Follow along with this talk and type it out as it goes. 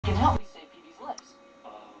Can help me save Phoebe's lips.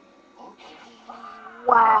 Okay.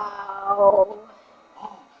 Wow.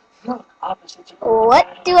 Oh, look, opposites are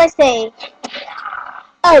What do I say?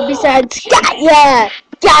 Oh, besides, got ya!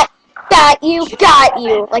 Got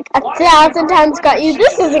you! Like 1,000 times got you.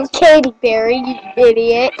 This isn't Katy Perry, you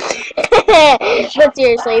idiot. But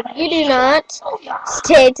seriously, if you do not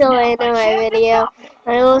stay till the end of my video,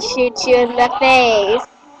 I will shoot you in the face.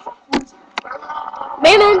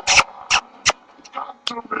 Man,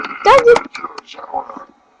 dog,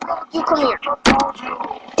 you come here.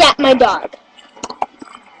 Get my dog.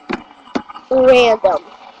 Random.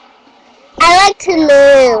 I like to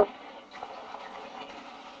move.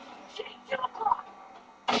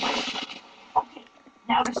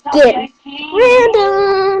 Now to stop Get the him. ice king.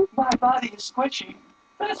 Random. My body is squishy.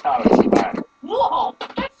 That's not too bad. Whoa,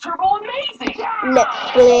 that's turbo amazing.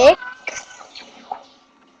 Netflix.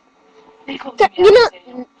 You know,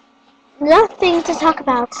 nothing to talk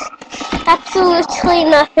about. Absolutely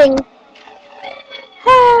nothing.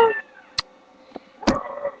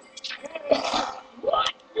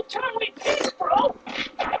 What? You totally pissed, bro.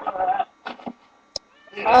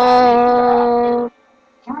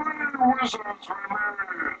 Three wizards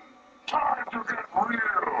remain. Time to get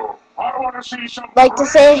real. I want to see some. Like to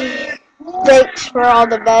say thanks for all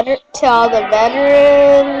the veterans.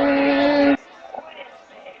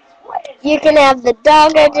 You can have the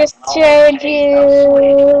dog I just showed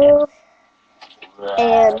you.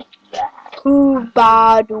 And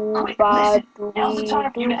hoo-ba doo-ba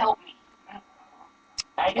doo-doo.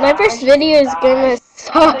 My first video is gonna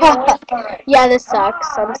suck. Yeah, this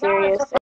sucks. I'm serious.